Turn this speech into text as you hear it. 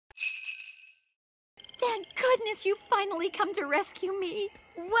Thank goodness you finally come to rescue me.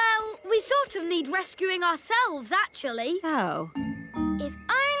 Well, we sort of need rescuing ourselves, actually. Oh. If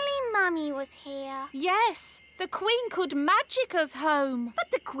only Mummy was here. Yes, the Queen could magic us home. But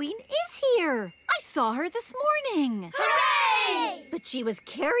the Queen is here. I saw her this morning. Hooray! But she was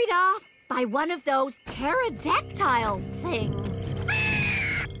carried off by one of those pterodactyl things.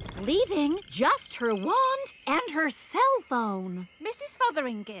 Leaving just her wand and her cell phone. Mrs.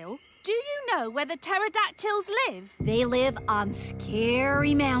 Fotheringill, do you know where the pterodactyls live? They live on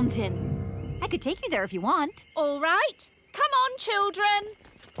Scary Mountain. I could take you there if you want. All right. Come on, children.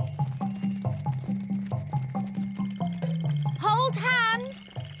 Hold hands.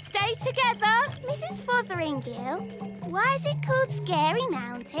 Stay together. Mrs. Fotheringill, why is it called Scary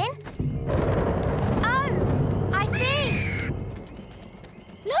Mountain? Oh, I see.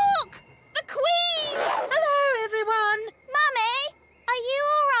 Look! The Queen! Hello, everyone. Mummy, are you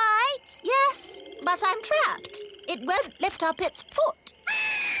all right? Yes, but I'm trapped. It won't lift up its foot.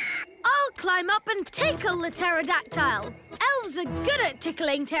 I'll climb up and tickle the pterodactyl. Elves are good at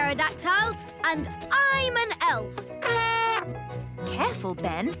tickling pterodactyls, and I'm an elf. Careful,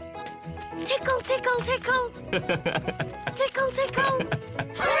 Ben. Tickle, tickle, tickle. Tickle, tickle.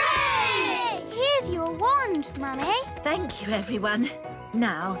 Hooray! Here's your wand, Mummy. Thank you, everyone.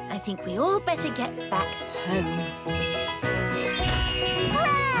 Now, I think we all better get back home.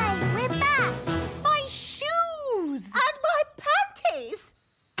 Hooray! We're back. My shoes! And my panties!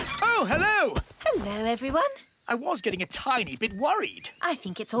 Oh, hello! Hello, everyone. I was getting a tiny bit worried. I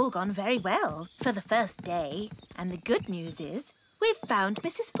think it's all gone very well for the first day. And the good news is we've found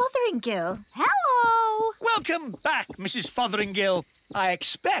Mrs. Fotheringill. Hello! Welcome back, Mrs. Fotheringill. I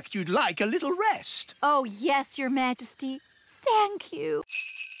expect you'd like a little rest. Oh, yes, Your Majesty. Thank you.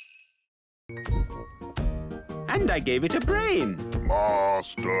 And I gave it a brain.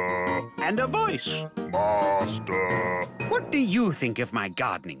 Master. And a voice. Master. What do you think of my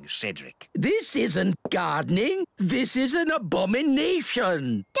gardening, Cedric? This isn't gardening. This is an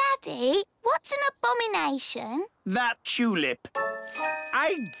abomination. Daddy, what's an abomination? That tulip.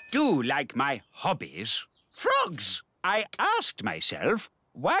 I do like my hobbies. Frogs! I asked myself,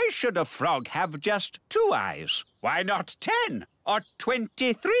 why should a frog have just 2 eyes? Why not 10 or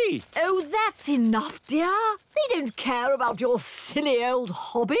 23? Oh, that's enough, dear. They don't care about your silly old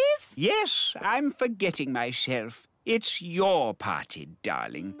hobbies. Yes, I'm forgetting myself. It's your party,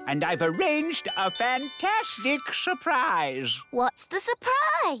 darling, and I've arranged a fantastic surprise. What's the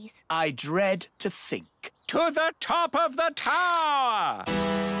surprise? I dread to think. To the top of the tower!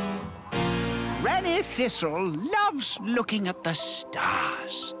 Granny Thistle loves looking at the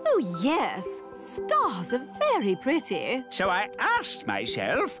stars. Oh, yes. Stars are very pretty. So I asked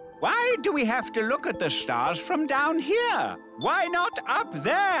myself, why do we have to look at the stars from down here? Why not up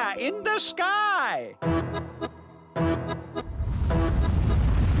there in the sky?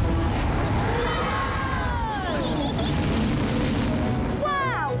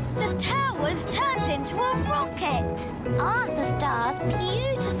 Wow! The tower's turned into a rocket. Aren't the stars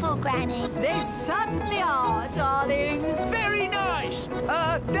beautiful, Granny? They certainly are, darling. Very nice.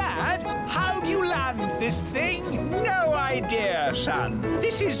 Dad, how do you land this thing? No idea, son.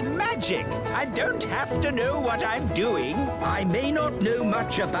 This is magic. I don't have to know what I'm doing. I may not know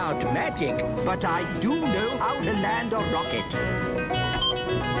much about magic, but I do know how to land a rocket.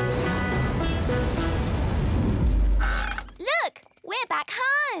 Look, we're back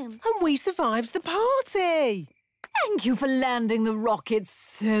home. And we survived the party. Thank you for landing the rocket,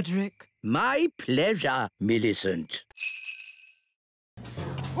 Cedric. My pleasure, Millicent.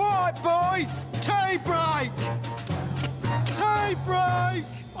 All right, boys. Tea break. Tea break.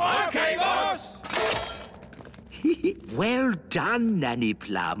 OK, boss. Well done, Nanny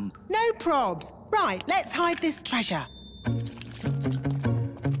Plum. No probs. Right, let's hide this treasure.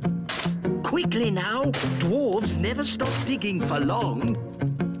 Quickly now. Dwarves never stop digging for long.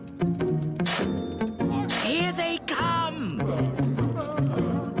 Here they come!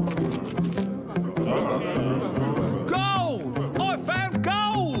 Gold! I found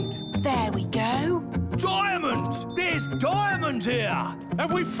gold! There we go. Diamonds! There's diamonds here!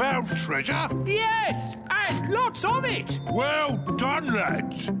 Have we found treasure? Yes! And lots of it! Well done,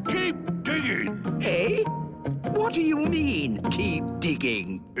 lads. Keep digging. Eh? What do you mean, keep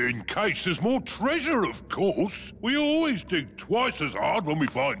digging? In case there's more treasure, of course. We always dig twice as hard when we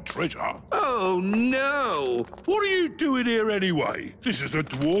find treasure. Oh, no! What are you doing here anyway? This is the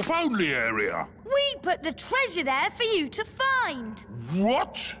dwarf-only area. We put the treasure there for you to find.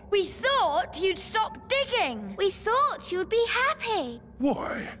 What? We thought you'd stop digging. We thought you'd be happy.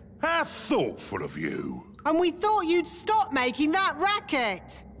 Why? How thoughtful of you. and we thought you'd stop making that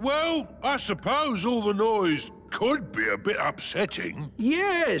racket. Well, I suppose all the noise could be a bit upsetting.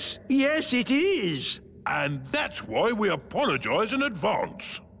 Yes, it is. And that's why we apologise in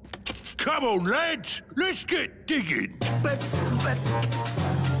advance. Come on, lads, let's get digging. But...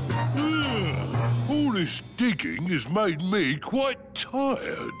 All this digging has made me quite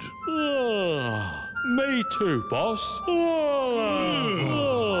tired. Me too, boss.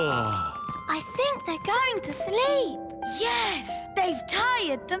 I think they're going to sleep. Yes, they've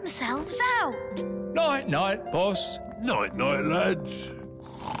tired themselves out. Night-night, boss. Night-night, lads.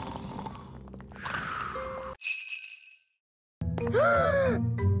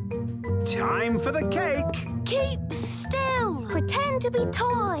 Time for the cake. Keep still. Pretend to be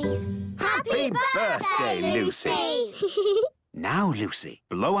toys. Happy birthday, Lucy. Now, Lucy,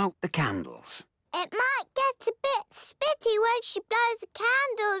 blow out the candles. It might get a bit spitty when she blows the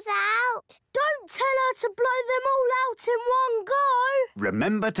candles out. Don't tell her to blow them all out in one go.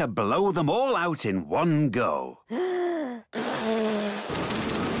 Remember to blow them all out in one go.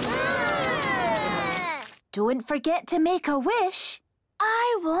 Don't forget to make a wish.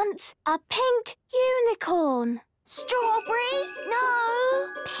 I want a pink unicorn. Strawberry? No.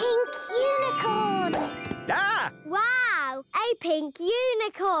 Pink unicorn. Ah! Wow, a pink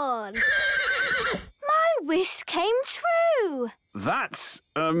unicorn. My wish came true. That's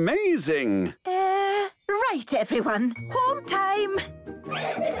amazing. Right, everyone. Home time.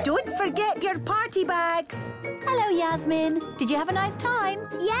 Don't forget your party bags. Hello, Yasmin. Did you have a nice time?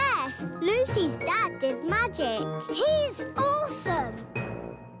 Yes, Lucy's dad did magic. He's awesome.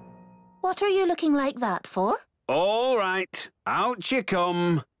 What are you looking like that for? All right, out you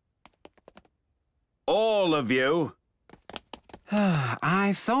come. All of you.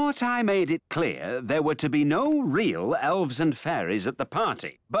 I thought I made it clear there were to be no real elves and fairies at the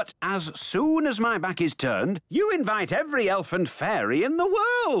party. But as soon as my back is turned, you invite every elf and fairy in the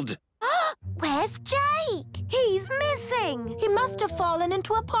world. Where's Jake? He's missing. He must have fallen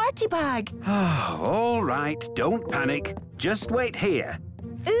into a party bag. All right, don't panic. Just wait here.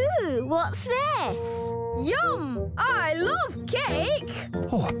 Ooh, what's this? Yum! I love cake.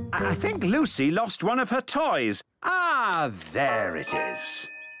 Oh, I think Lucy lost one of her toys. Ah, there it is.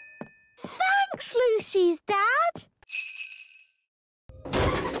 Thanks, Lucy's dad.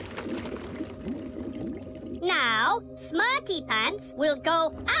 Now, Smarty Pants will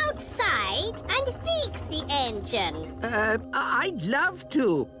go outside and fix the engine. I'd love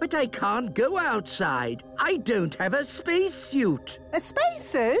to, but I can't go outside. I don't have a spacesuit. A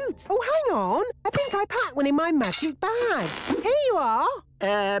spacesuit? Oh, hang on. I think I packed one in my magic bag. Here you are.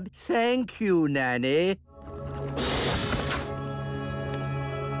 Thank you, Nanny.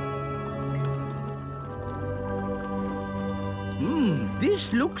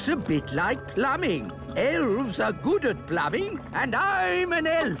 This looks a bit like plumbing. Elves are good at plumbing, and I'm an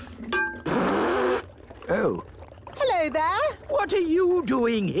elf. Oh. Hello there. What are you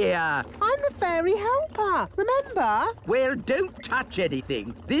doing here? I'm the fairy helper, remember? Well, don't touch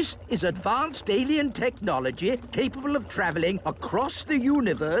anything. This is advanced alien technology capable of travelling across the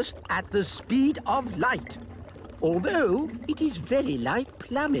universe at the speed of light. Although, it is very like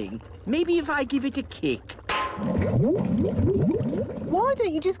plumbing. Maybe if I give it a kick. Why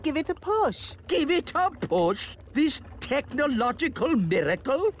don't you just give it a push? Give it a push? This technological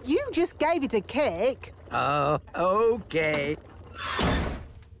miracle? You just gave it a kick. Oh, OK.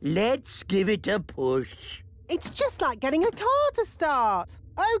 Let's give it a push. It's just like getting a car to start.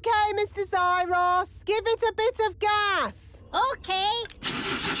 OK, Mr. Zyros, give it a bit of gas. Okay.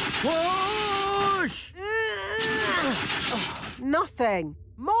 Push! Nothing.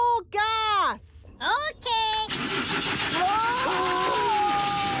 More gas. Okay.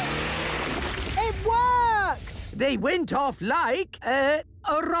 It worked! They went off like a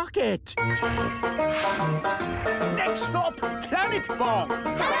rocket. Next stop, Planet Bomb.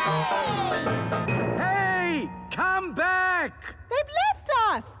 Hey, come back! They've left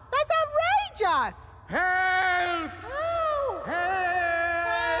us! That's outrageous! Help! Help!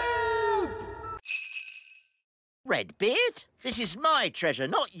 Help! Redbeard, this is my treasure,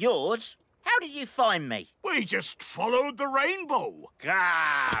 not yours. How did you find me? We just followed the rainbow.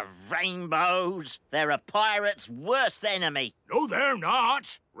 Ah, rainbows. They're a pirate's worst enemy. No, they're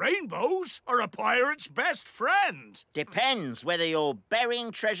not. Rainbows are a pirate's best friend. Depends whether you're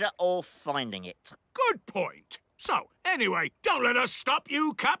burying treasure or finding it. Good point. So, anyway, don't let us stop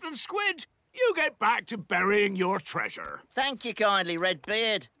you, Captain Squid. You get back to burying your treasure. Thank you kindly,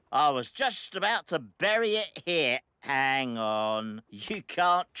 Redbeard. I was just about to bury it here. Hang on. You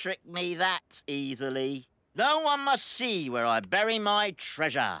can't trick me that easily. No one must see where I bury my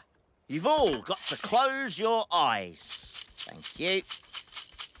treasure. You've all got to close your eyes. Thank you.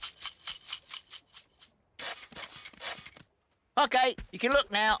 OK, you can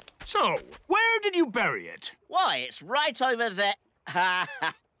look now. So, where did you bury it? Why, it's right over there. Ha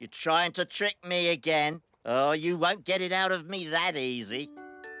ha! You're trying to trick me again. Oh, you won't get it out of me that easy.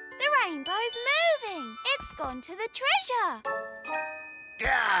 The rainbow's moving. It's gone to the treasure.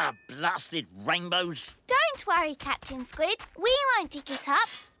 Ah, blasted rainbows. Don't worry, Captain Squid. We won't dig it up.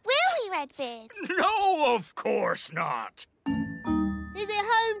 Will we, Redbeard? No, of course not. Is it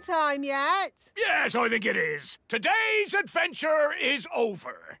home time yet? Yes, I think it is. Today's adventure is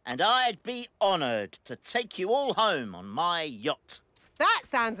over. And I'd be honoured to take you all home on my yacht. That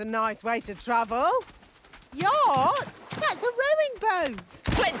sounds a nice way to travel. Yacht? That's a rowing boat.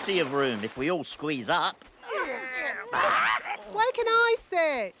 Plenty of room if we all squeeze up. Where can I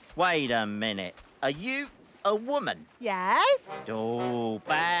sit? Wait a minute. Are you a woman? Yes. Oh,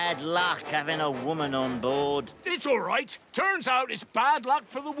 bad luck having a woman on board. It's all right. Turns out it's bad luck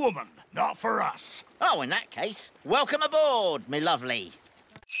for the woman, not for us. Oh, in that case, welcome aboard, me lovely.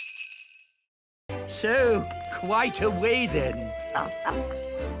 So, quite a way then.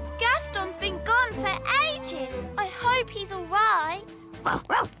 Gaston's been gone for ages. I hope he's all right.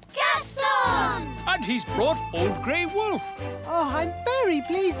 Gaston! And he's brought Old Grey Wolf. Oh, I'm very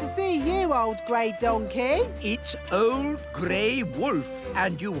pleased to see you, old grey donkey. It's Old Grey Wolf,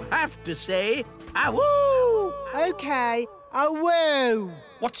 and you have to say, awoo! OK, awoo.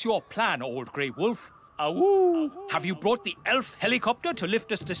 What's your plan, Old Grey Wolf? Awoo! Have you brought the elf helicopter to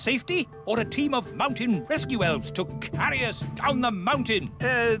lift us to safety, or a team of mountain rescue elves to carry us down the mountain?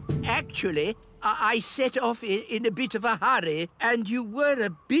 Actually, I set off in a bit of a hurry, and you were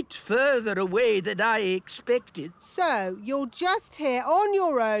a bit further away than I expected. So, you're just here on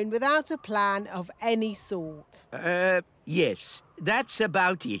your own without a plan of any sort? Yes, that's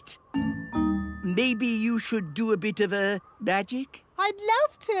about it. Maybe you should do a bit of a magic? I'd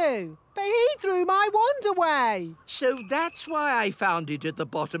love to, but he threw my wand away. So that's why I found it at the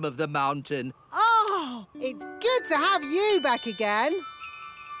bottom of the mountain. Oh, it's good to have you back again.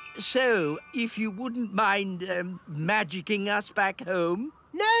 So, if you wouldn't mind magicking us back home?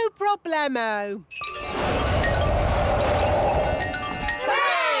 No problemo.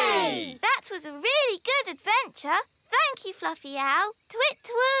 Hooray! That was a really good adventure. Thank you, Fluffy Owl.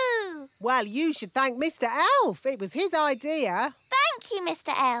 Twit-twoo! Well, you should thank Mr. Elf. It was his idea. Thank you,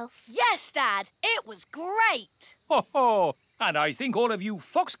 Mr. Elf. Yes, Dad. It was great. Ho ho! And I think all of you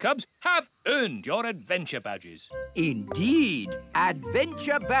fox cubs have earned your adventure badges. Indeed.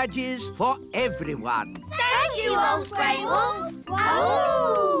 Adventure badges for everyone. Thank you, Old Grey Wolf.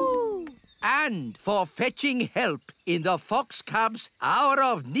 Wahoo! And for fetching help in the Fox Cubs' hour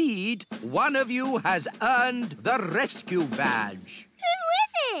of need, one of you has earned the rescue badge.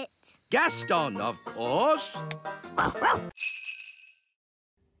 Who is it? Gaston, of course.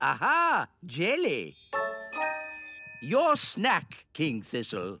 Aha, jelly. Your snack, King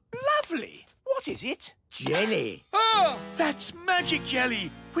Thistle. Lovely. What is it? Jelly. Ah, that's magic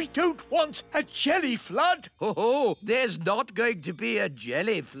jelly. We don't want a jelly flood. Oh, there's not going to be a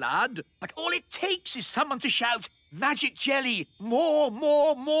jelly flood. But all it takes is someone to shout, magic jelly, more,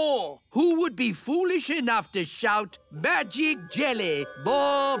 more, more. Who would be foolish enough to shout, magic jelly,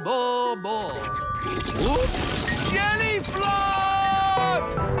 more, more, more? Oops! Jelly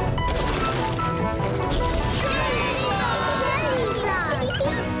flood!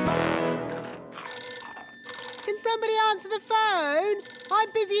 Can somebody answer the phone? I'm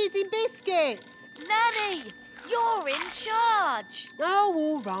busy eating biscuits. Nanny, you're in charge. Oh,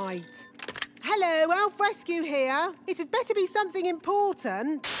 all right. Hello, Elf Rescue here. It had better be something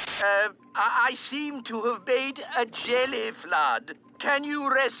important. I seem to have made a jelly flood. Can you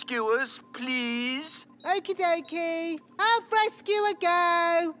rescue us, please? Okie dokie. Elf Rescue a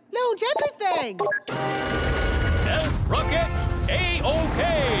go. Launch everything. Elf rocket, A-OK.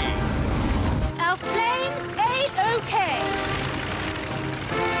 Elf plane, A-OK.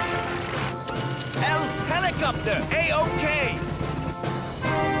 Elf helicopter, A-OK.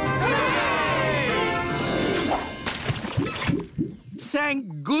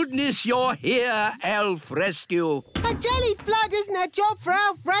 Thank goodness you're here, Elf Rescue. A jelly flood isn't a job for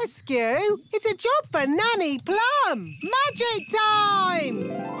Elf Rescue. It's a job for Nanny Plum. Magic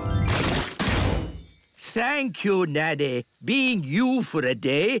time! Thank you, Nanny. Being you for a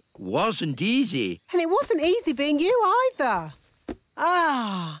day wasn't easy. And it wasn't easy being you either.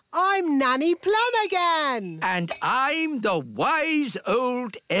 Ah, I'm Nanny Plum again. And I'm the wise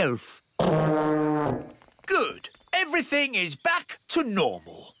old elf. Good. Everything is back to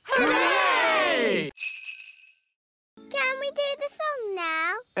normal. Hooray! Can we do the song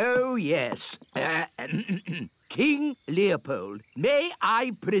now? Oh, yes. King Leopold, may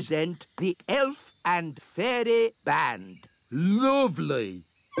I present the Elf and Fairy Band? Lovely.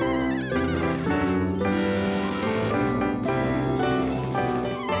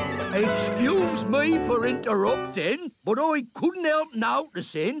 Excuse me for interrupting, but I couldn't help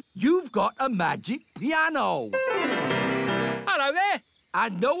noticing you've got a magic piano. Hello there.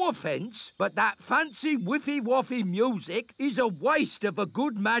 And no offence, but that fancy whiffy-woffy music is a waste of a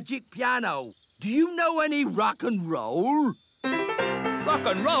good magic piano. Do you know any rock and roll? Rock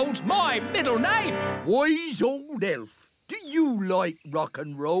and roll's my middle name. Wise old elf. Do you like rock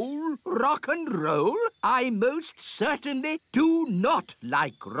and roll? Rock and roll? I most certainly do not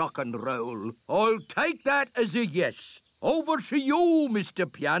like rock and roll. I'll take that as a yes. Over to you,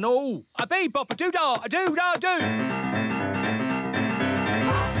 Mr. Piano. A bee-bop-a-doo-dah, a-doo-dah-doo.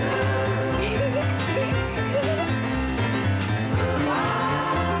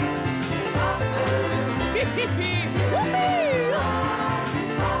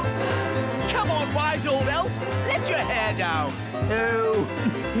 Come on, wise old elf. Let your hair down. Oh,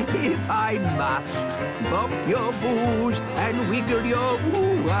 if I must, bump your boos and wiggle your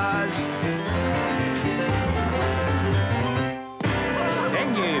woo-ahs.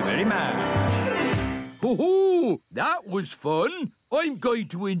 Thank you very much. Ho-ho! That was fun. I'm going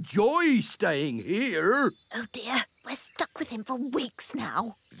to enjoy staying here. Oh, dear. We're stuck with him for weeks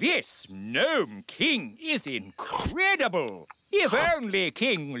now. This Gnome King is incredible. If only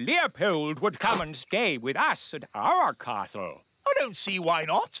King Leopold would come and stay with us at our castle. I don't see why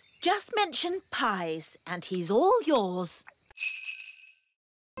not. Just mention pies, and he's all yours.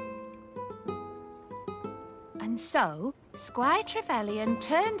 And so, Squire Trevelyan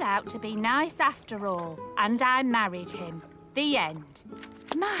turned out to be nice after all, and I married him. The end.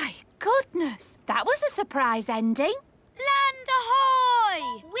 My goodness, that was a surprise ending. Land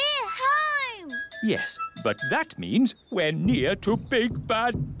ahoy! We're home! Yes, but that means we're near to Big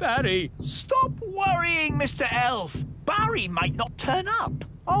Bad Barry. Stop worrying, Mr. Elf. Barry might not turn up.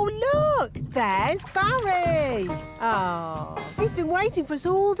 Oh, look! There's Barry! Oh, he's been waiting for us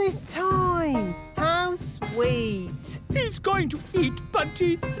all this time. How sweet. He's going to eat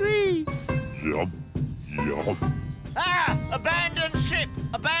Bunty 3. Yum, yum. Ah! Abandoned ship!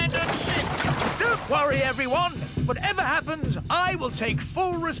 Abandoned ship! Don't worry, everyone. Whatever happens, I will take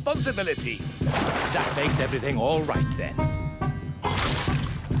full responsibility. That makes everything all right, then.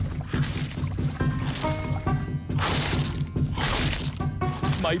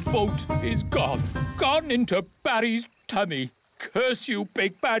 My boat is gone. Gone into Barry's tummy. Curse you,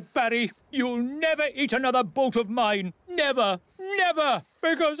 Big Bad Barry. You'll never eat another boat of mine. Never, never.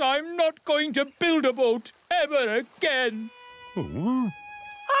 Because I'm not going to build a boat ever again.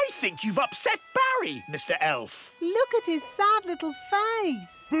 I think you've upset Barry, Mr. Elf. Look at his sad little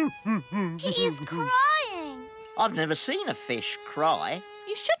face. He is crying. I've never seen a fish cry.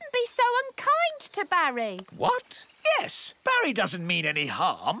 You shouldn't be so unkind to Barry. What? Yes, Barry doesn't mean any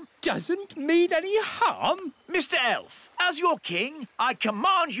harm. Doesn't mean any harm? Mr. Elf, as your king, I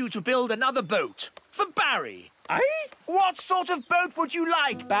command you to build another boat for Barry. Aye? What sort of boat would you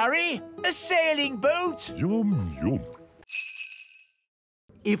like, Barry? A sailing boat? Yum, yum.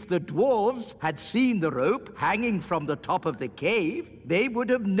 If the dwarves had seen the rope hanging from the top of the cave, they would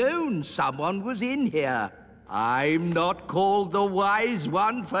have known someone was in here. I'm not called the Wise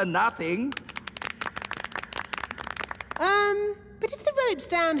One for nothing. But if the rope's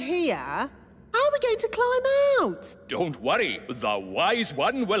down here, how are we going to climb out? Don't worry. The Wise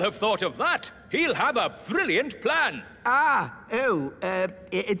One will have thought of that. He'll have a brilliant plan.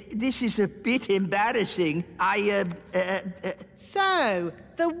 This is a bit embarrassing. So,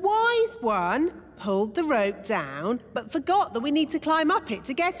 the Wise One pulled the rope down, but forgot that we need to climb up it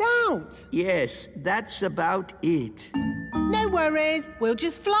to get out. Yes, that's about it. No worries, we'll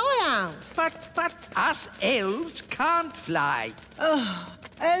just fly out. But us elves can't fly. Ugh,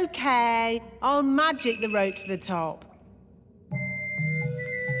 OK, I'll magic the rope to the top.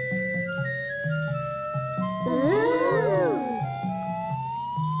 Ooh.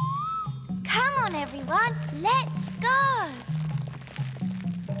 Come on, everyone, let's go.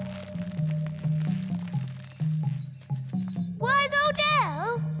 Wise old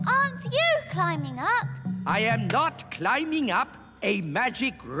elf, aren't you climbing up? I am not climbing up a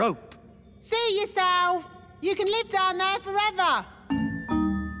magic rope. See yourself. You can live down there forever.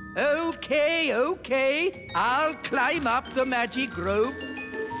 OK. I'll climb up the magic rope.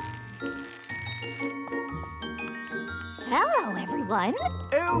 Hello, everyone.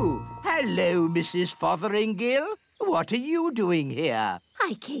 Oh, hello, Mrs. Fotheringill. What are you doing here?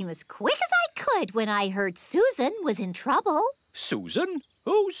 I came as quick as I could when I heard Susan was in trouble. Susan?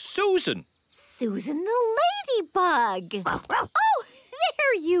 Who's Susan? Susan the ladybug. Oh,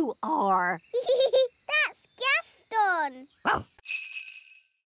 there you are. That's Gaston.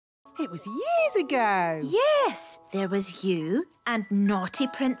 It was years ago. Yes, there was you and naughty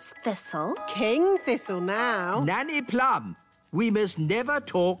Prince Thistle. King Thistle now. Nanny Plum, we must never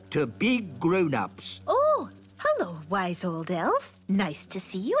talk to big grown-ups. Oh, hello, wise old elf. Nice to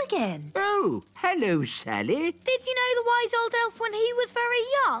see you again. Oh, hello, Sally. Did you know the wise old elf when he was very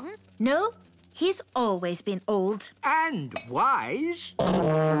young? No, he's always been old. And wise.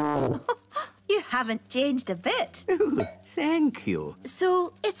 You haven't changed a bit. Oh, thank you.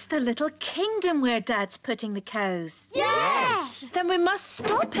 So it's the little kingdom where Dad's putting the cows? Yes! Then we must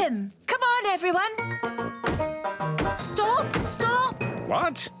stop him. Come on, everyone. Stop, stop.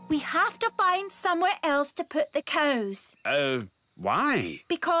 What? We have to find somewhere else to put the cows. Why?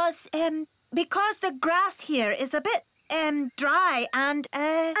 Because the grass here is a bit, dry and,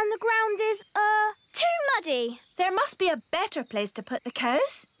 And the ground is, too muddy. There must be a better place to put the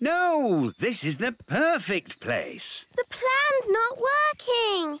cows. No, this is the perfect place. The plan's not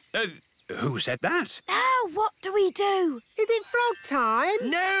working. Who said that? Now, what do we do? Is it frog time?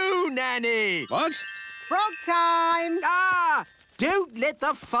 No, Nanny. What? Frog time. Ah! Don't let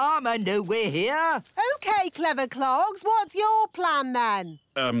the farmer know we're here. OK, clever clogs, what's your plan then?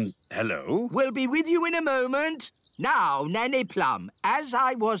 Hello? We'll be with you in a moment. Now, Nanny Plum, as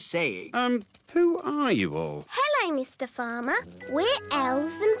I was saying... Who are you all? Hello, Mr. Farmer. We're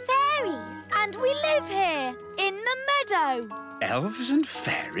elves and fairies. And we live here, in the meadow. Elves and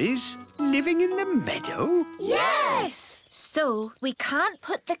fairies living in the meadow? Yes! So we can't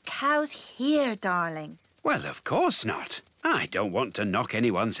put the cows here, darling. Well, of course not. I don't want to knock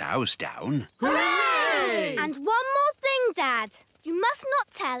anyone's house down. Hooray! And one more thing, Dad. You must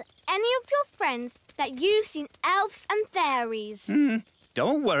not tell any of your friends that you've seen elves and fairies.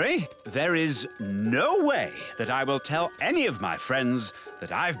 Don't worry. There is no way that I will tell any of my friends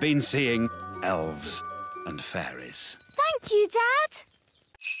that I've been seeing elves and fairies. Thank you, Dad.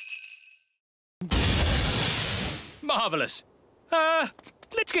 Marvellous.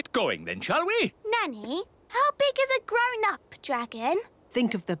 Let's get going then, shall we? Nanny, how big is a grown-up dragon?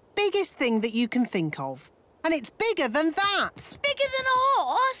 Think of the biggest thing that you can think of. And it's bigger than that. Bigger than a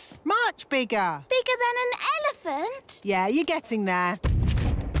horse? Much bigger. Bigger than an elephant? Yeah, you're getting there.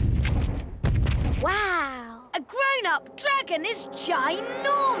 Wow. A grown-up dragon is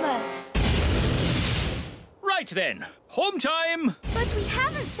ginormous. Right then, home time. But we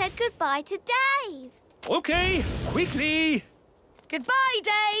haven't said goodbye to Dave. OK, quickly. Goodbye,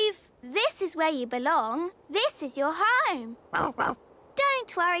 Dave. This is where you belong. This is your home.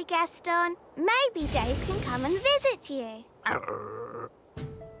 Don't worry, Gaston. Maybe Dave can come and visit you.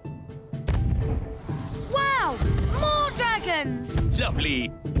 Wow! More dragons!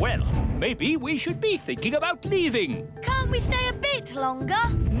 Lovely. Well, maybe we should be thinking about leaving. Can't we stay a bit longer?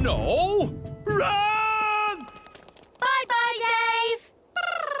 No. Run! Bye-bye, Dave!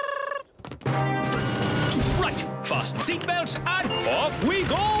 Right, fasten seatbelts and off we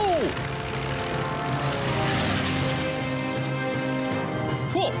go!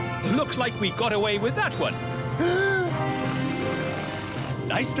 Whoa, looks like we got away with that one.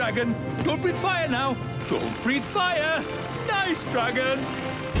 Nice dragon. Don't breathe fire now. Don't breathe fire. Nice dragon.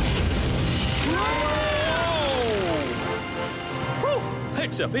 Whoa!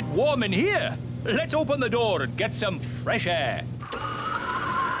 It's a bit warm in here. Let's open the door and get some fresh air.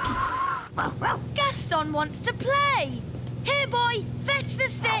 Gaston wants to play. Here, boy, fetch the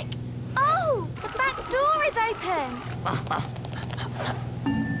stick. Oh, the back door is open.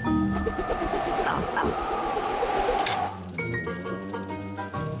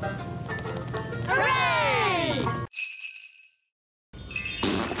 Hooray!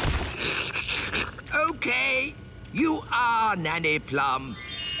 OK, you are Nanny Plum.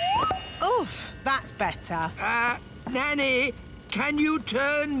 Oof, that's better. Nanny, can you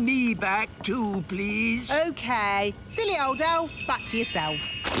turn me back too, please? OK. Silly old elf, back to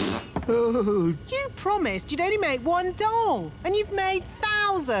yourself. Oh, You promised you'd only make one doll, and you've made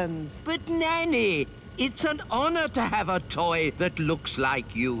thousands. but Nanny, it's an honour to have a toy that looks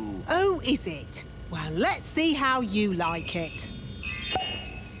like you. Oh, is it? Well, let's see how you like it.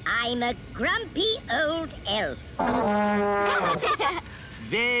 I'm a grumpy old elf.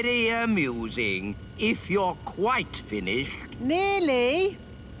 Very amusing, if you're quite finished. Nearly.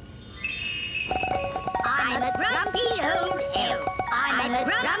 I'm a grumpy old elf. I'm a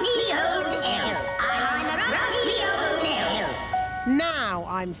grumpy old elf. I'm a grumpy old elf. Now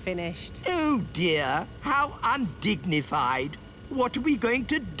I'm finished. Oh, dear, how undignified. What are we going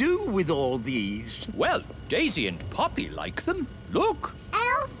to do with all these? Well, Daisy and Poppy like them. Look.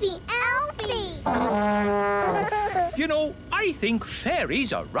 Elfie, Elfie! You know, I think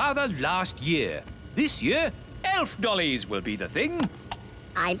fairies are rather last year. This year, elf dollies will be the thing.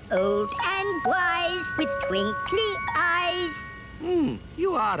 I'm old and wise with twinkly eyes.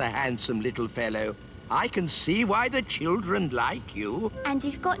 You are a handsome little fellow. I can see why the children like you. And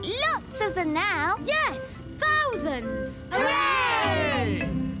you've got lots of them now. Yes, thousands. Hooray!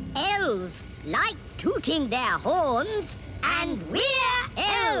 Elves like tooting their horns, and we're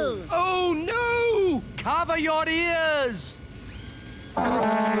elves. Oh, no! Cover your ears!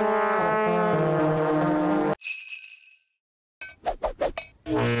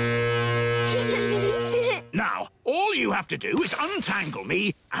 Now, all you have to do is untangle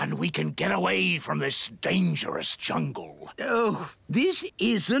me, and we can get away from this dangerous jungle. Oh, this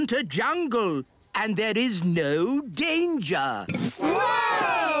isn't a jungle, and there is no danger.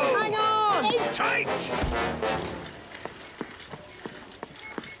 Whoa! Hang on! Hold tight!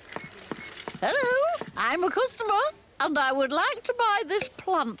 Hello, I'm a customer, and I would like to buy this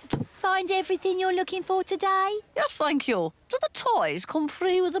plant. Find everything you're looking for today? Yes, thank you. Do the toys come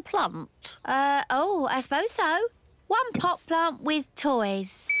free with the plant? Oh, I suppose so. One pot plant with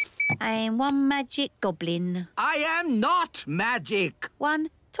toys. And one magic goblin. I am not magic.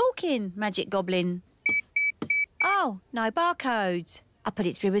 One talking magic goblin. Oh, no barcode. I put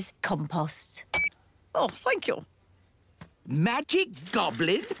it through as compost. Oh, thank you. Magic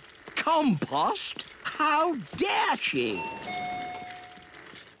goblin? Compost? How dare she?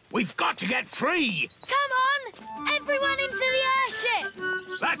 We've got to get free! Come on! Everyone into the airship!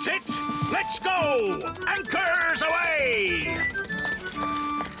 That's it! Let's go! Anchors away!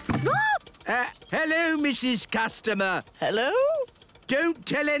 Hello, Mrs. Customer. Hello? Don't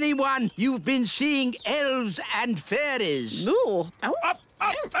tell anyone you've been seeing elves and fairies. No. Up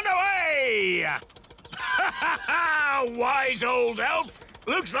and away! Wise old elf!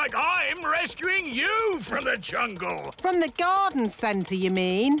 Looks like I'm rescuing you from the jungle. From the garden centre, you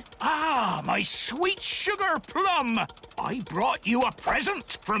mean? Ah, my sweet sugar plum. I brought you a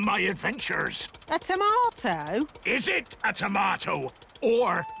present from my adventures. A tomato? Is it a tomato?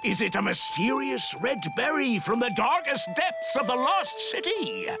 Or is it a mysterious red berry from the darkest depths of the lost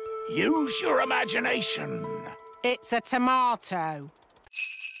city? Use your imagination. It's a tomato.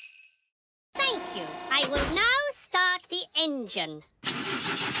 Thank you. I will now start the engine.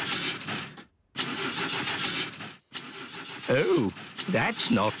 Oh,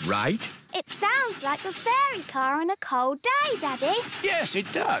 that's not right. It sounds like the fairy car on a cold day, Daddy. Yes, it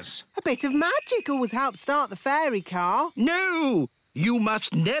does. A bit of magic always helps start the fairy car. No! You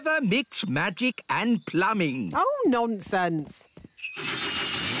must never mix magic and plumbing. Oh, nonsense.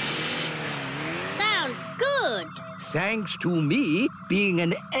 Sounds good. Thanks to me being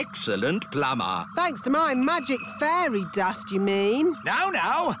an excellent plumber. Thanks to my magic fairy dust, you mean?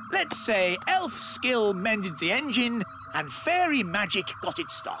 Now, let's say elf skill mended the engine and fairy magic got it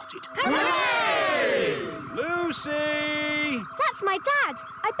started. Hooray! Lucy! That's my dad.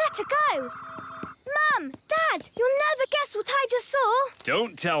 I better go. Mum, Dad, you'll never guess what I just saw.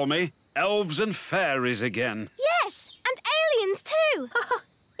 Don't tell me. Elves and fairies again. Yes, and aliens too.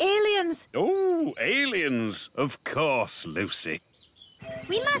 Aliens! Oh, aliens. Of course, Lucy.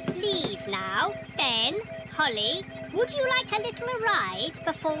 We must leave now. Ben, Holly, would you like a little ride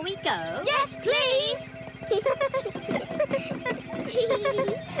before we go? Yes, please.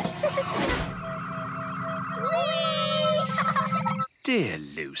 Dear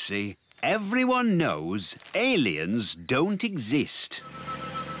Lucy, everyone knows aliens don't exist.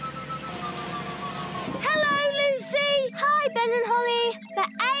 Hello, Lucy. Hi, Ben and Holly. The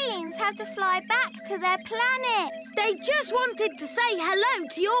aliens have to fly back to their planet. They just wanted to say hello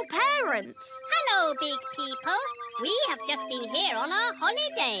to your parents. Hello, big people. We have just been here on our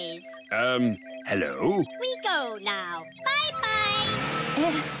holidays. Hello? We go now. Bye-bye.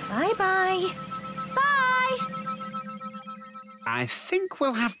 Bye-bye. Bye. I think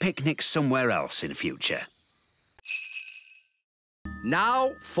we'll have picnics somewhere else in future.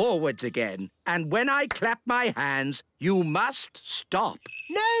 Now forwards again. And when I clap my hands, you must stop.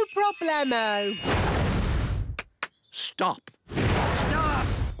 No problemo. Stop. Stop!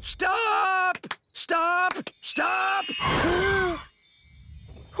 Stop! Stop! Stop!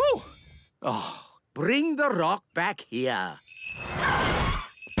 Whew. Oh, bring the rock back here.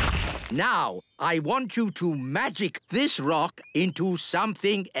 Now, I want you to magic this rock into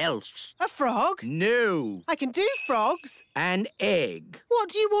something else. A frog? No. I can do frogs. An egg. What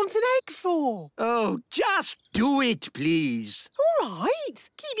do you want an egg for? Oh, just do it, please. All right.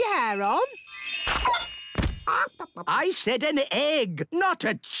 Keep your hair on. I said an egg, not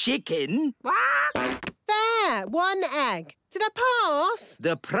a chicken. There, 1 egg. Did I pass?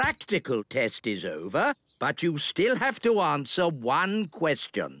 The practical test is over, but you still have to answer one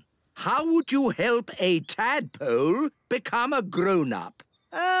question. How would you help a tadpole become a grown-up?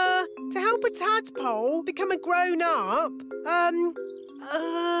 To help a tadpole become a grown-up,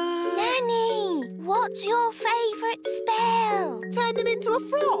 Nanny, what's your favourite spell? turn them into a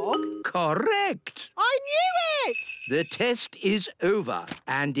frog? Correct. I knew it! The test is over,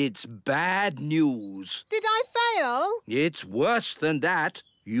 and it's bad news. Did I fail? It's worse than that.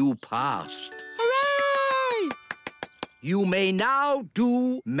 You passed. Hooray! You may now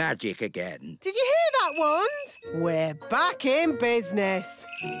do magic again. Did you hear that, Wand? We're back in business.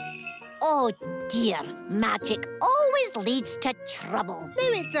 Oh, dear. Magic always leads to trouble. No,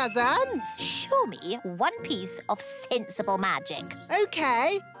 it doesn't. Show me one piece of sensible magic.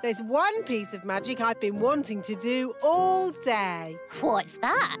 OK, there's one piece of magic I've been wanting to do all day. What's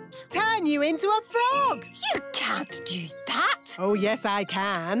that? Turn you into a frog. You can't do that. Oh, yes, I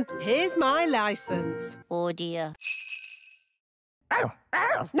can. Here's my licence. Oh, dear.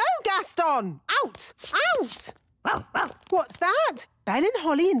 No, Gaston! Out! Out! What's that? Ben and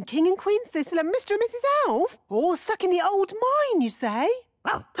Holly and King and Queen Thistle and Mr. and Mrs. Elf? All stuck in the old mine, you say?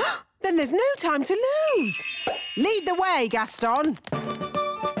 Then there's no time to lose. Lead the way, Gaston.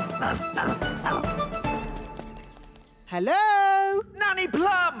 Hello? Nanny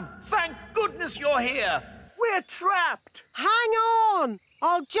Plum! Thank goodness you're here! We're trapped! Hang on!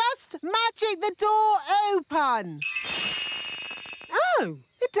 I'll just magic the door open. Oh,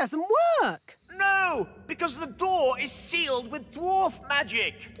 it doesn't work. No, because the door is sealed with dwarf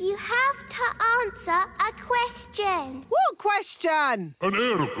magic. You have to answer a question. What question? An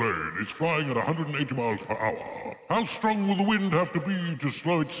aeroplane is flying at 180 miles per hour. How strong will the wind have to be to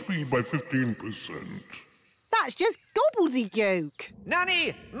slow its speed by 15%? That's just gobbledygook.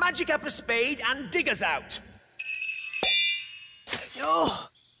 Nanny, magic up a spade and dig us out. Oh.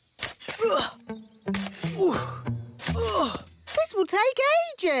 This will take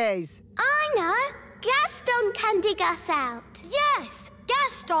ages. I know. Gaston can dig us out. Yes,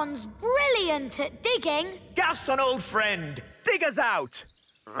 Gaston's brilliant at digging. Gaston, old friend, dig us out.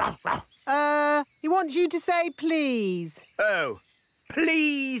 He wants you to say please. Oh,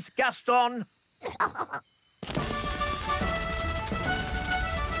 please, Gaston.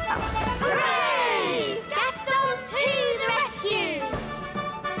 Hooray! Gaston to the rescue!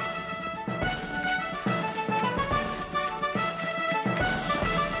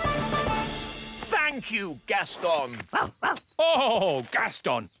 Thank you, Gaston. Oh,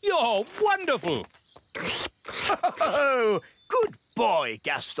 Gaston, you're wonderful. Oh, good boy,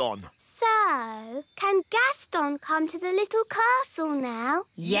 Gaston. So, can Gaston come to the little castle now?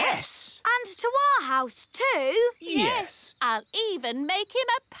 Yes. And to our house too. Yes. I'll even make him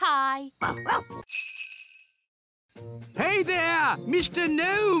a pie. Hey there, Mr.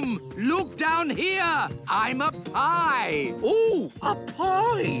 Gnome! Look down here! I'm a pie! Oh, a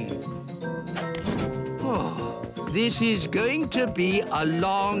pie! Oh, this is going to be a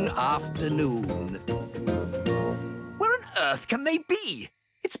long afternoon. Where on earth can they be?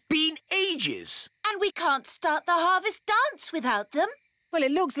 It's been ages. And we can't start the harvest dance without them. Well,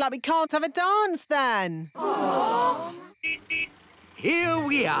 it looks like we can't have a dance then. Here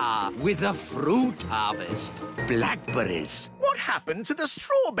we are with a fruit harvest. Blackberries. What happened to the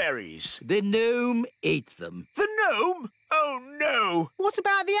strawberries? The gnome ate them. The gnome? Oh, no. What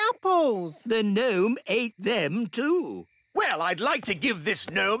about the apples? The gnome ate them too. Well, I'd like to give this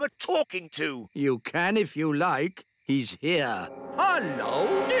gnome a talking to. You can if you like. He's here. Hello.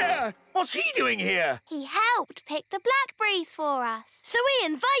 Yeah, what's he doing here? He helped pick the blackberries for us. So we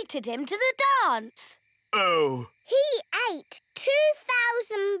invited him to the dance. Oh. He ate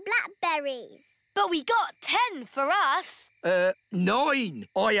 2,000 blackberries. But we got 10 for us. 9.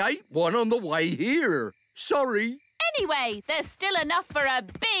 I ate one on the way here. Sorry. Anyway, there's still enough for a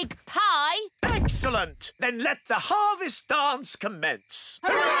big pie. Excellent. Then let the harvest dance commence.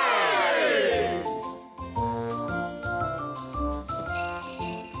 Hooray!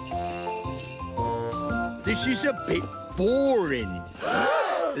 This is a bit boring.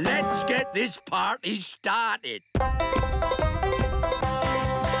 Let's get this party started.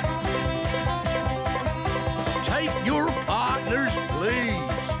 Take your partners,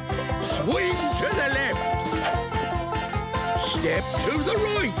 please. Swing to the left. Step to the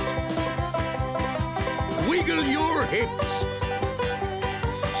right. Wiggle your hips.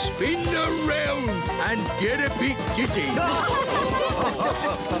 Spin around and get a bit dizzy.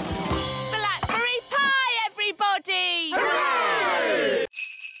 Blackberry pie, everybody!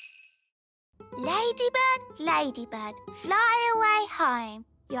 Lay Ladybird, ladybird, fly away home.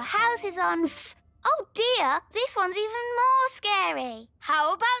 Your house is on Oh dear, this one's even more scary.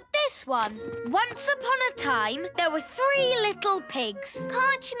 How about this one? Once upon a time, there were 3 little pigs.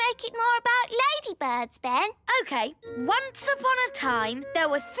 Can't you make it more about ladybirds, Ben? OK, once upon a time, there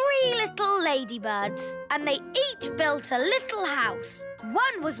were 3 little ladybirds, and they each built a little house.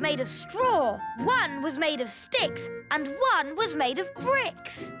 One was made of straw, one was made of sticks, and one was made of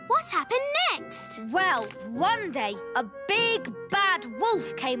bricks. What happened next? Well, one day, a big, bad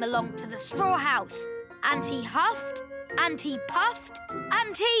wolf came along to the straw house, and he huffed, and he puffed,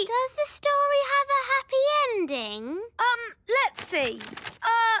 and he... Does the story have a happy ending? Let's see.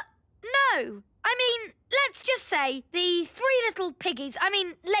 No. I mean, let's just say the 3 little piggies,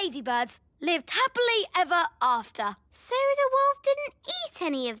 ladybirds, lived happily ever after. So the wolf didn't eat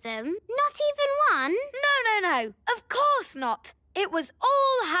any of them? Not even one? No. Of course not. It was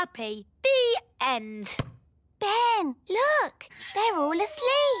all happy. The end. Ben, look. They're all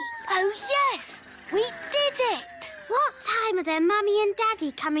asleep. Oh, yes. We did it. What time are their mummy and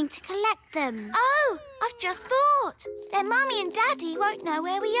daddy coming to collect them? Oh, I've just thought. Their mummy and daddy won't know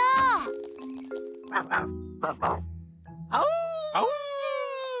where we are.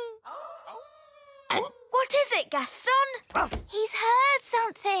 What is it, Gaston? He's heard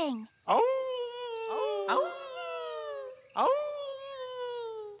something.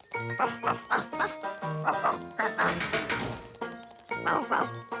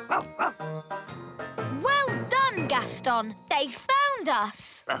 Well done, Gaston. They found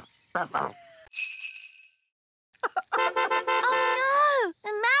us. Oh, no!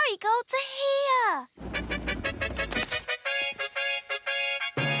 The marigolds are here.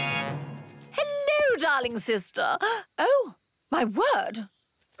 Hello, darling sister. Oh, my word.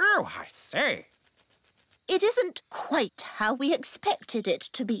 Oh, I say. It isn't quite how we expected it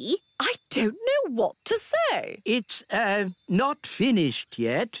to be. I don't know what to say. It's, not finished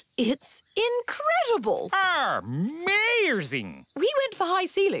yet. It's incredible. Amazing. We went for high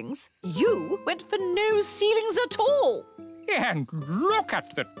ceilings. You went for no ceilings at all. And look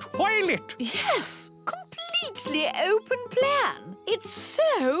at the toilet. Yes, completely open plan. It's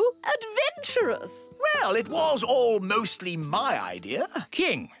so adventurous. Well, it was all mostly my idea.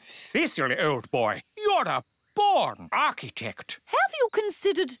 King Thistle, old boy, you're a born architect. Have you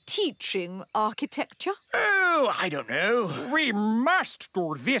considered teaching architecture? Oh, I don't know. We must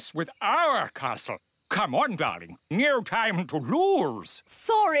do this with our castle. Come on, darling. No time to lose.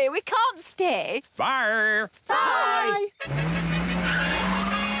 Sorry, we can't stay. Bye. Bye.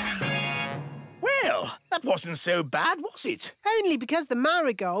 Well, that wasn't so bad, was it? Only because the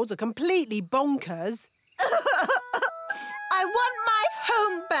marigolds are completely bonkers. I want my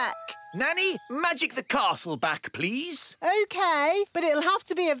home back. Nanny, magic the castle back, please. OK, but it'll have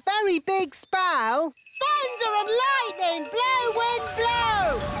to be a very big spell. Thunder and lightning, blow, wind,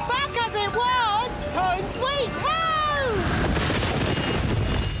 blow! Back as it was, home sweet home!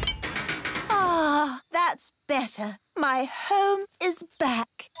 Ah, that's better. My home is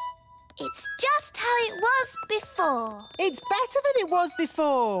back. It's just how it was before. It's better than it was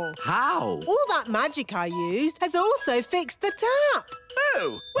before. How? All that magic I used has also fixed the tap.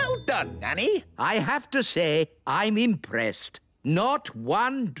 Oh, well done, Nanny. I have to say, I'm impressed. Not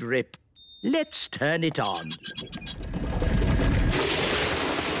one drip. Let's turn it on.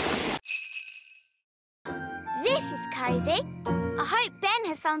 This is cosy. I hope Ben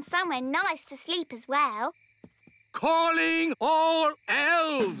has found somewhere nice to sleep as well. Calling all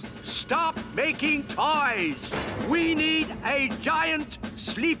elves! Stop making toys! We need a giant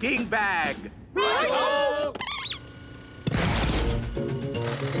sleeping bag. Righto!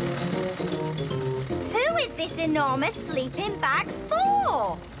 Who is this enormous sleeping bag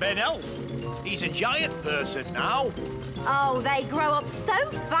for? Ben Elf. He's a giant person now. Oh, they grow up so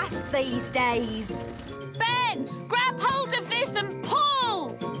fast these days. Ben, grab hold of this and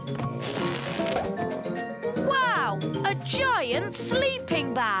pull! Wow, a giant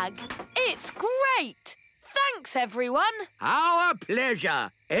sleeping bag. It's great. Thanks, everyone. Our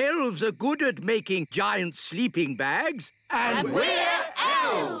pleasure. Elves are good at making giant sleeping bags. And we're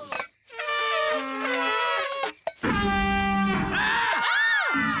elves!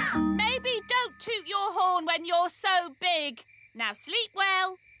 Maybe don't toot your horn when you're so big. Now sleep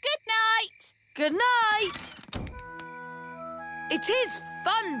well. Good night. Good night. It is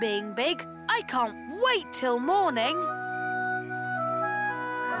fun being big. I can't wait till morning.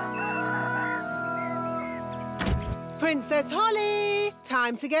 Princess Holly,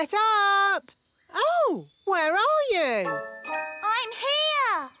 time to get up. Oh, where are you? I'm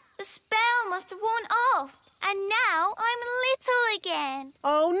here. The spell must have worn off, and now I'm again.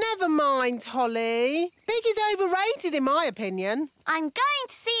 Oh, never mind, Holly. Big is overrated in my opinion. I'm going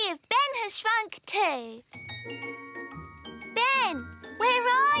to see if Ben has shrunk too. Ben, where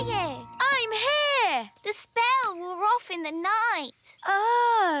are you? I'm here. The spell wore off in the night.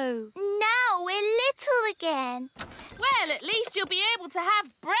 Oh. Now we're little again. Well, at least you'll be able to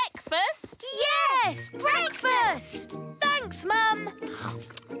have breakfast. Yes, breakfast. Thanks, Mum.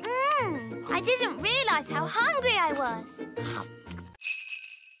 I didn't realise how hungry I was.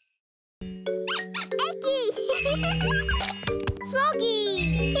 Eggy!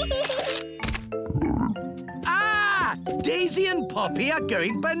 Froggy! Ah! Daisy and Poppy are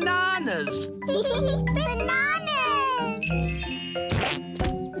going bananas. Bananas!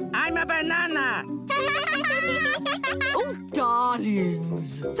 I'm a banana. Oh,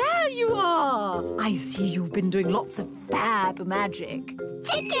 darlings, there you are. I see you've been doing lots of fab magic.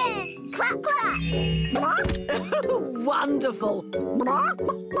 Chicken! Clap, clap! Wonderful.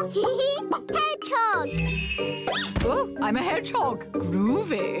 Hedgehog! Oh, I'm a hedgehog.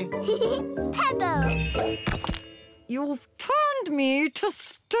 Groovy. Pebble! You've turned me to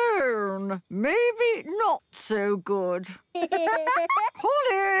stone. Maybe not so good. Holly,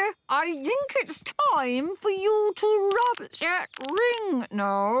 I think it's time for you to rub that ring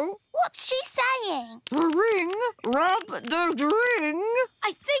now. What's she saying? The ring? Rub the ring?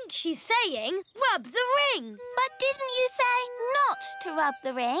 I think she's saying rub the ring. But didn't you say not to rub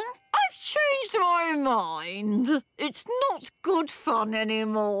the ring? I've changed my mind. It's not good fun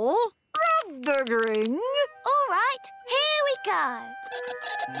anymore. Rub the ring. All right, here we go.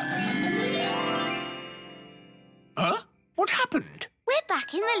 Huh? What happened? We're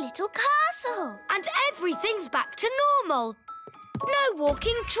back in the little castle. And everything's back to normal. No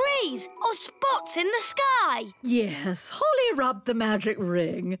walking trees or spots in the sky. Yes, Holly rubbed the magic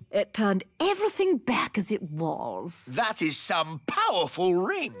ring. It turned everything back as it was. That is some powerful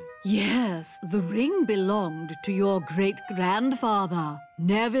ring. Yes, the ring belonged to your great-grandfather,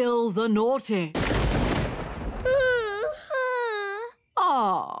 Neville the Naughty.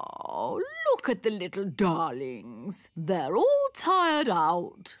 Oh, look at the little darlings. They're all tired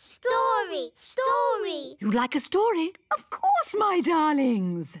out. Story, story. You'd like a story? Of course, my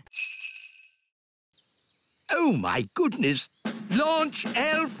darlings. Oh, my goodness. Launch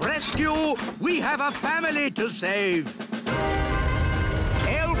Elf Rescue. We have a family to save.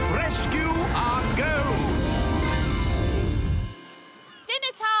 Elf Rescue, our go.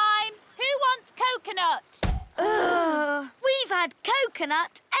 Dinner time. Who wants coconut? We've had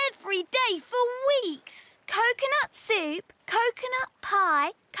coconut every day for weeks. Coconut soup, coconut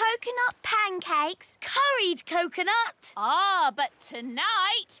pie, coconut pancakes. Curried coconut. Ah, but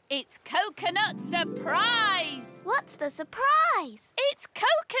tonight it's coconut surprise. What's the surprise? It's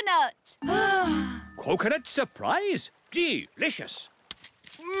coconut. Coconut surprise? Delicious.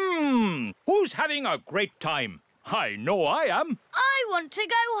 Who's having a great time? I know I am. I want to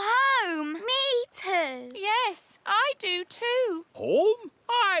go home. Me too. Yes, I do too. Home?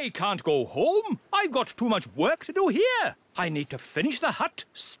 I can't go home. I've got too much work to do here. I need to finish the hut,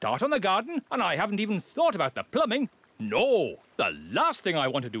 start on the garden, and I haven't even thought about the plumbing. No, the last thing I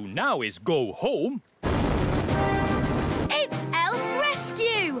want to do now is go home. It's Elf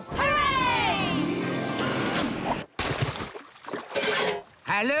Rescue! Hooray!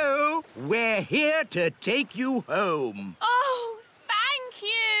 Hello, we're here to take you home. Oh, thank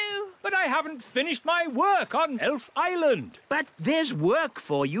you. But I haven't finished my work on Elf Island. But there's work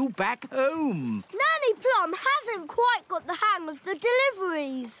for you back home. Nanny Plum hasn't quite got the hang of the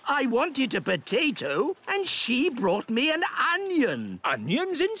deliveries. I wanted a potato, and she brought me an onion.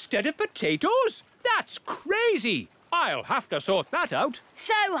 Onions instead of potatoes? That's crazy. I'll have to sort that out.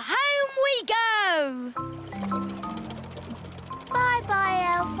 So home we go. Bye-bye,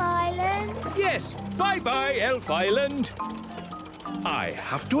 Elf Island. Yes, bye-bye, Elf Island. I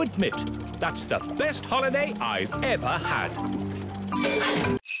have to admit, that's the best holiday I've ever had.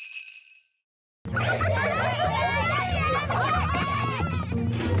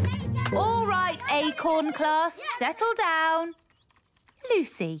 All right, Acorn class, settle down.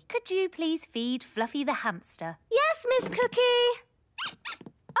 Lucy, could you please feed Fluffy the hamster? Yes, Miss Cookie.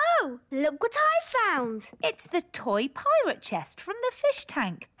 Oh, look what I found. It's the toy pirate chest from the fish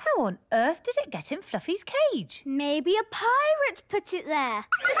tank. How on earth did it get in Fluffy's cage? Maybe a pirate put it there.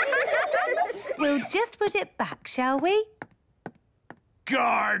 We'll just put it back, shall we?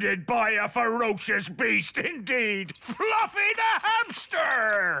 Guarded by a ferocious beast indeed! Fluffy the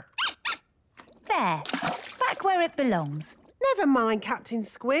hamster! There, back where it belongs. Never mind, Captain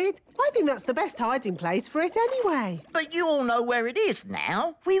Squid. I think that's the best hiding place for it anyway. But you all know where it is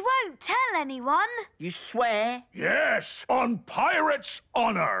now. We won't tell anyone. You swear? Yes, on pirate's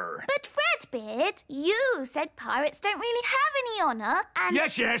honour. But Redbeard, you said pirates don't really have any honour and...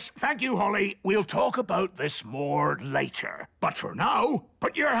 Yes, thank you, Holly. We'll talk about this more later. But for now,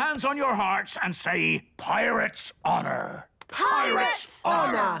 put your hands on your hearts and say pirate's honour. Pirate's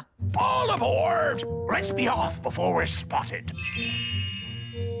honour. All aboard! Let's be off before we're spotted.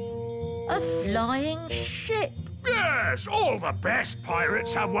 A flying ship? Yes, all the best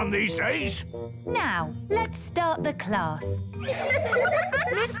pirates have one these days. Now, let's start the class.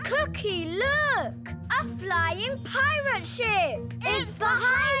 Miss Cookie, look! A flying pirate ship! It's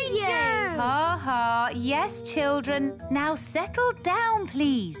behind you! Ha ha. Yes, children. Now settle down,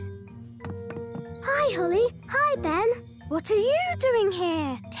 please. Hi, Holly. Hi, Ben. What are you doing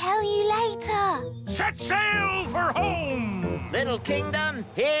here? Tell you later. Set sail for home! Little Kingdom,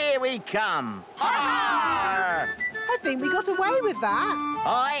 here we come. Ha! I think we got away with that.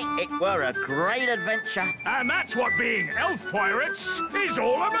 Aye, it were a great adventure. And that's what being elf pirates is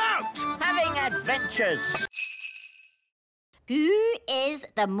all about. Having adventures. Who is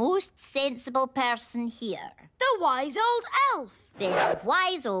the most sensible person here? The wise old elf. Then the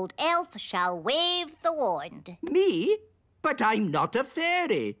wise old elf shall wave the wand. Me? But I'm not a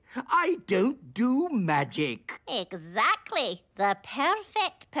fairy. I don't do magic. Exactly. The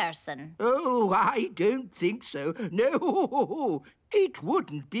perfect person. Oh, I don't think so. No, it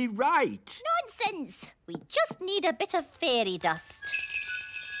wouldn't be right. Nonsense. We just need a bit of fairy dust.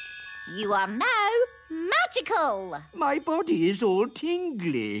 You are now magical. My body is all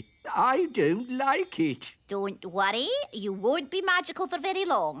tingly. I don't like it. Don't worry. You won't be magical for very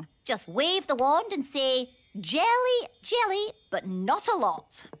long. Just wave the wand and say... Jelly, jelly, but not a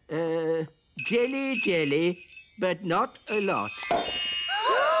lot. Jelly, jelly, but not a lot.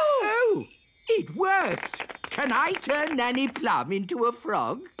 Oh, it worked. Can I turn Nanny Plum into a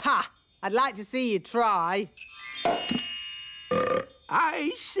frog? Ha! I'd like to see you try.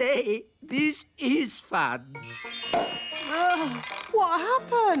 I say, this is fun. What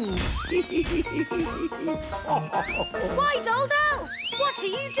happened? Wise old elf, what are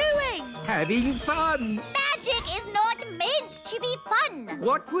you doing? Having fun. Magic is not meant to be fun.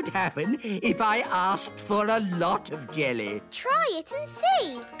 What would happen if I asked for a lot of jelly? Try it and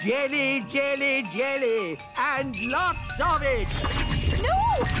see. Jelly, jelly, jelly, and lots of it.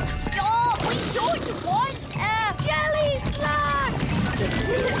 No! Stop! We don't want a jelly flag!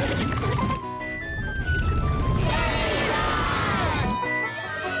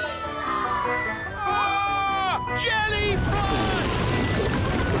 Jelly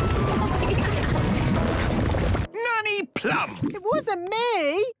Nanny Plum! It wasn't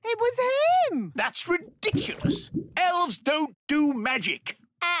me. It was him. That's ridiculous. Elves don't do magic.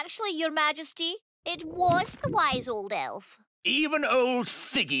 Actually, Your Majesty, it was the wise old elf. Even old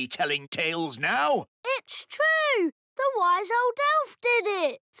Figgy telling tales now. It's true. The wise old elf did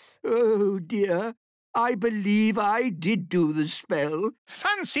it. Oh, dear. I believe I did do the spell.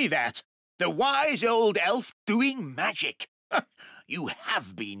 Fancy that. The wise old elf doing magic. You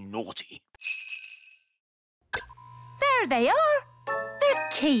have been naughty. There they are. The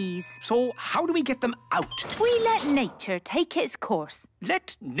keys. So how do we get them out? We let nature take its course.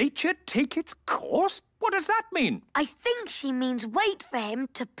 Let nature take its course? What does that mean? I think she means wait for him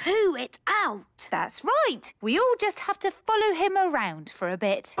to poo it out. That's right. We all just have to follow him around for a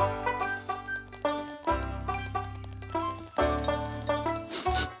bit.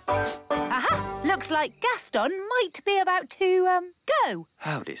 Aha! Looks like Gaston might be about to, go.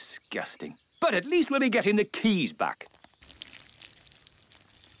 How disgusting. But at least we'll be getting the keys back.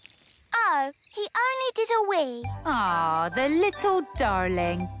 Oh, he only did a wee. Ah, the little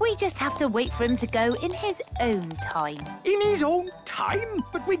darling. We just have to wait for him to go in his own time. In his own time?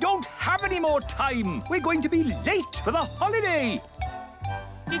 But we don't have any more time. We're going to be late for the holiday.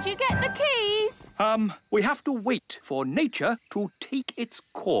 Did you get the keys? We have to wait for nature to take its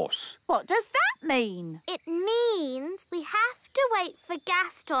course. What does that mean? It means we have to wait for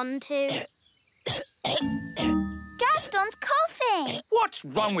Gaston to... Gaston's coughing. What's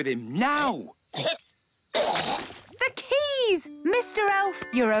wrong with him now? The keys! Mr. Elf,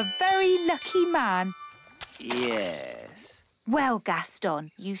 you're a very lucky man. Yes. Well,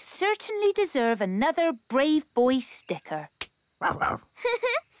 Gaston, you certainly deserve another Brave Boy sticker.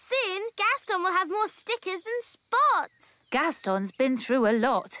 Soon, Gaston will have more stickers than spots. Gaston's been through a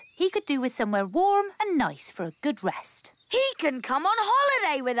lot. He could do with somewhere warm and nice for a good rest. He can come on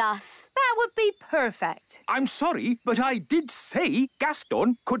holiday with us. That would be perfect. I'm sorry, but I did say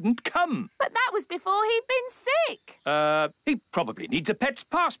Gaston couldn't come. But that was before he'd been sick. He probably needs a pet's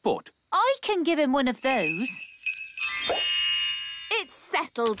passport. I can give him one of those. It's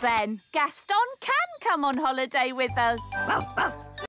settled then. Gaston can come on holiday with us.